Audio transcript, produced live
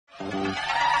Listen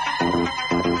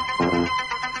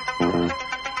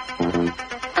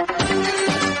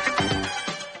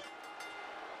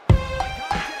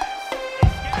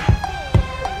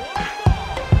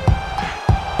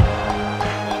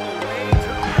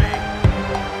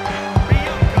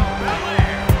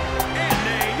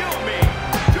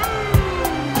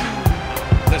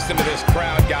to this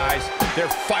crowd, guys. They're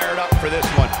fired up for this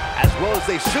one. As well as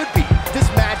they should be. This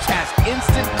match has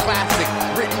instant classic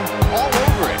written all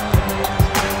over it.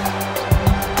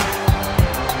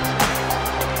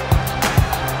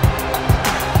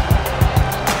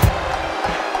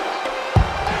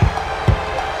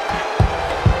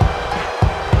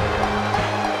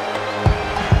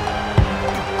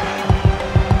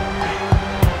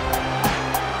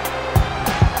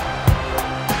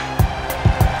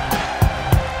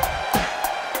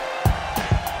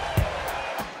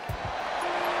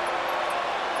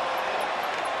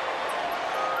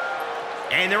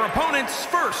 And their opponents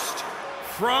first,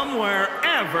 from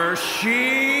wherever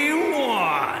she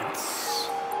wants,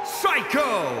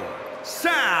 Psycho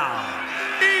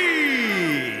Sal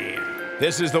E.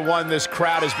 This is the one this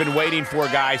crowd has been waiting for,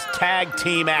 guys. Tag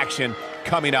team action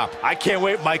coming up. I can't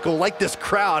wait, Michael. Like this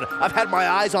crowd, I've had my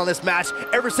eyes on this match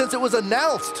ever since it was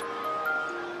announced.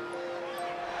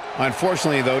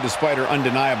 Unfortunately, though, despite her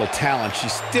undeniable talent, she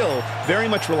still very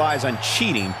much relies on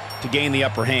cheating to gain the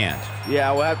upper hand.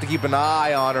 Yeah, we'll have to keep an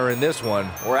eye on her in this one.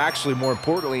 Or actually, more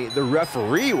importantly, the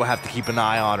referee will have to keep an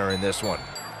eye on her in this one.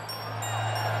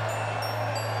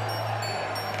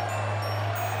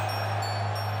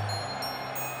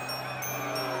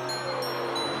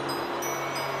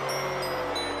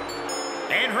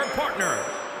 And her partner,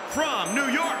 from New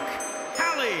York,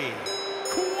 Hallie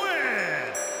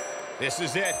Quinn. This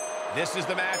is it. This is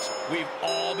the match we've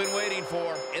all been waiting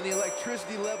for. And the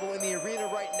electricity level in the arena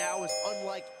right now is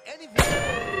unlike anything.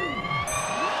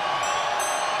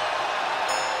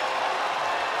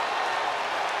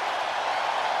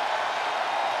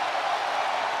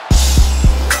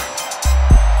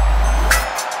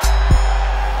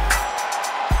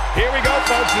 Here we go,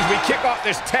 folks, as we kick off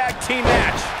this tag team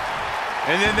match.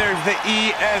 And then there's the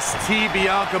EST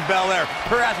Bianca Belair.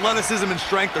 Her athleticism and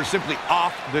strength are simply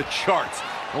off the charts.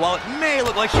 And while it may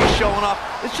look like she's showing off,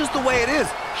 it's just the way it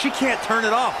is. She can't turn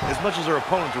it off as much as her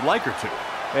opponents would like her to.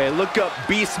 Hey, look up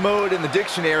beast mode in the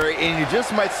dictionary, and you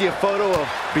just might see a photo of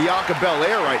Bianca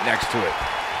Belair right next to it.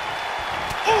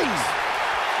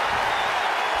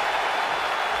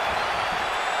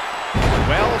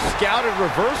 Well scouted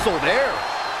reversal there.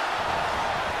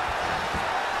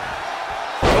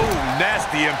 Oh,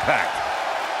 nasty impact.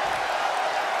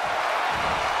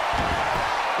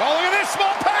 Oh, look at this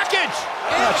small package!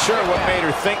 I'm not sure what made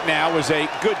her think now was a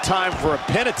good time for a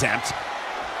pin attempt.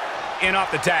 In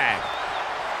off the tag.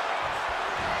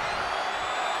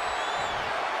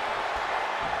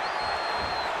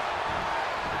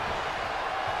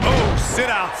 Oh,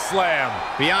 sit-out slam.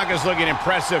 Bianca's looking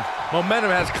impressive.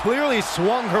 Momentum has clearly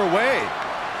swung her way.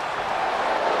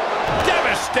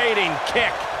 Devastating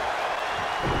kick.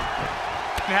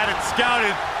 Had it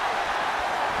scouted.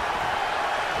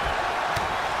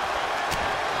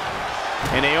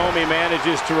 And Naomi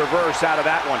manages to reverse out of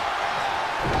that one.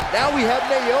 Now we have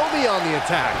Naomi on the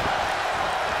attack.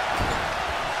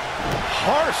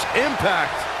 Harsh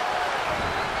impact.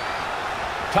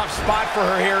 Tough spot for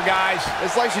her here, guys.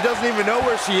 It's like she doesn't even know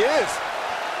where she is.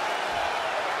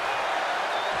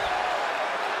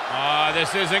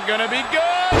 This isn't gonna be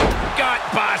good. Gut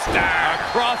buster.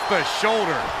 Across the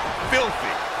shoulder.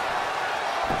 Filthy.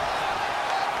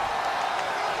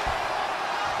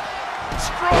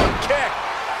 Strong kick.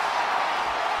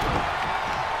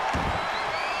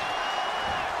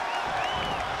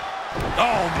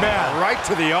 Oh, man. Right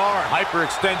to the arm.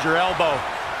 Hyperextend your elbow.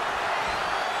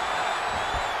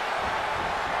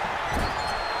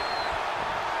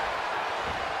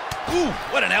 Ooh,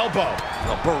 what an elbow.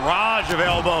 A barrage of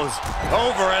elbows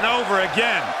over and over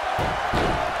again.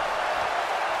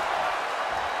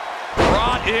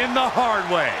 Brought in the hard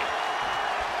way.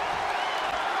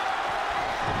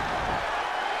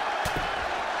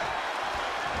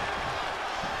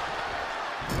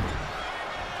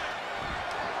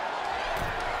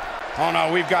 Oh no,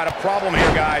 we've got a problem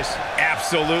here, guys.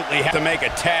 Absolutely have to make a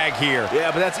tag here.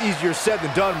 Yeah, but that's easier said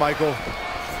than done, Michael.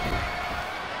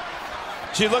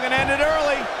 She's looking to end it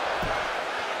early.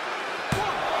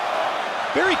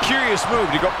 Very curious move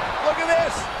to go. Look at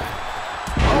this.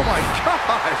 Oh my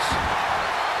gosh.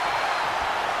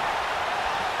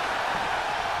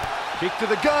 Kick to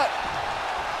the gut.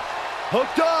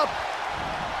 Hooked up.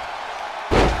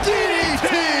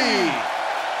 DDT.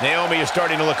 Naomi is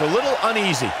starting to look a little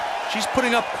uneasy. She's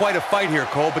putting up quite a fight here,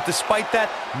 Cole, but despite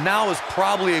that, now is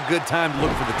probably a good time to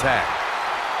look for the tag.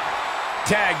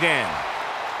 Tagged in.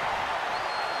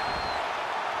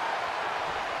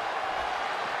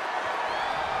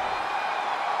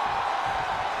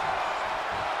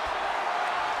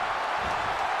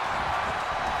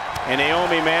 And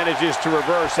Naomi manages to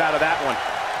reverse out of that one.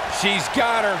 She's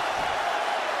got her.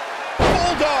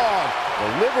 Bulldog!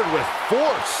 Delivered with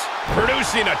force.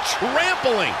 Producing a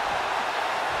trampling.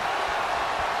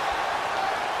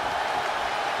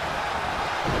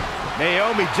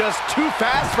 Naomi just too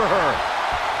fast for her.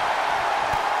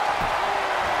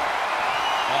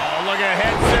 Oh, look at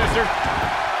head scissor.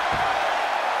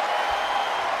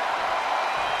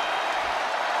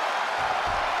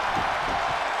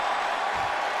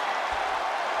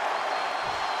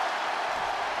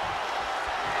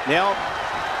 Now,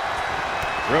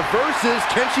 reverses.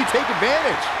 Can she take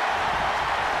advantage?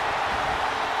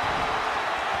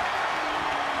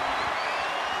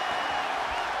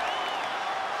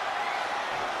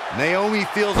 Naomi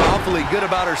feels awfully good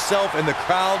about herself, and the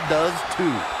crowd does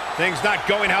too. things not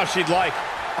going how she'd like.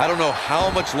 I don't know how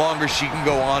much longer she can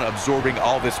go on absorbing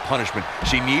all this punishment.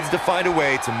 She needs to find a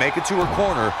way to make it to her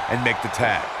corner and make the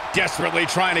tag. Desperately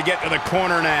trying to get to the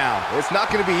corner now. It's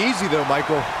not going to be easy, though,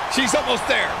 Michael. She's almost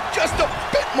there. Just a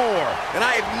bit more. And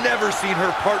I have never seen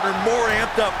her partner more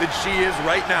amped up than she is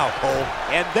right now, Cole.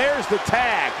 And there's the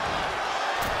tag.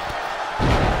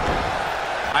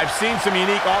 I've seen some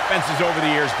unique offenses over the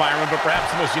years, Byron, but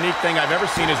perhaps the most unique thing I've ever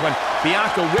seen is when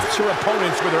Bianca whips her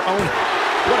opponents with her own.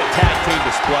 What a tag team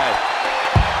display.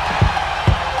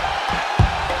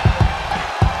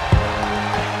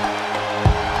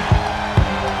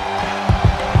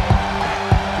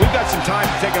 We've got some time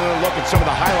to take another look at some of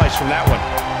the highlights from that one.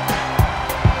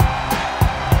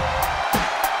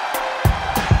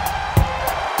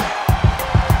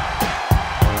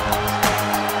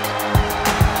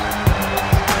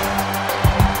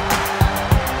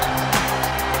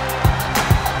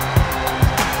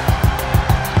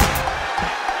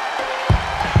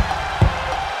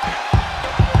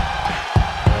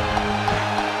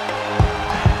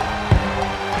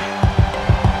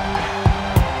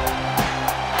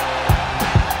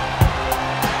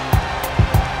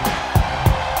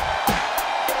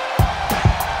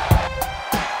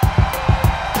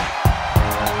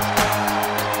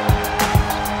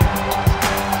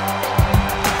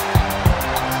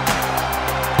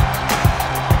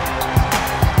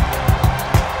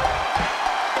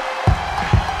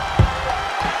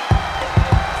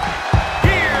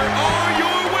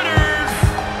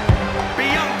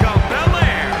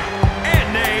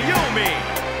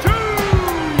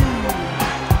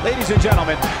 Ladies and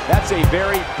gentlemen, that's a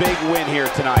very big win here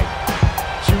tonight.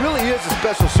 She really is a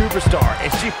special superstar,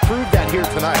 and she proved that here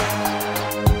tonight.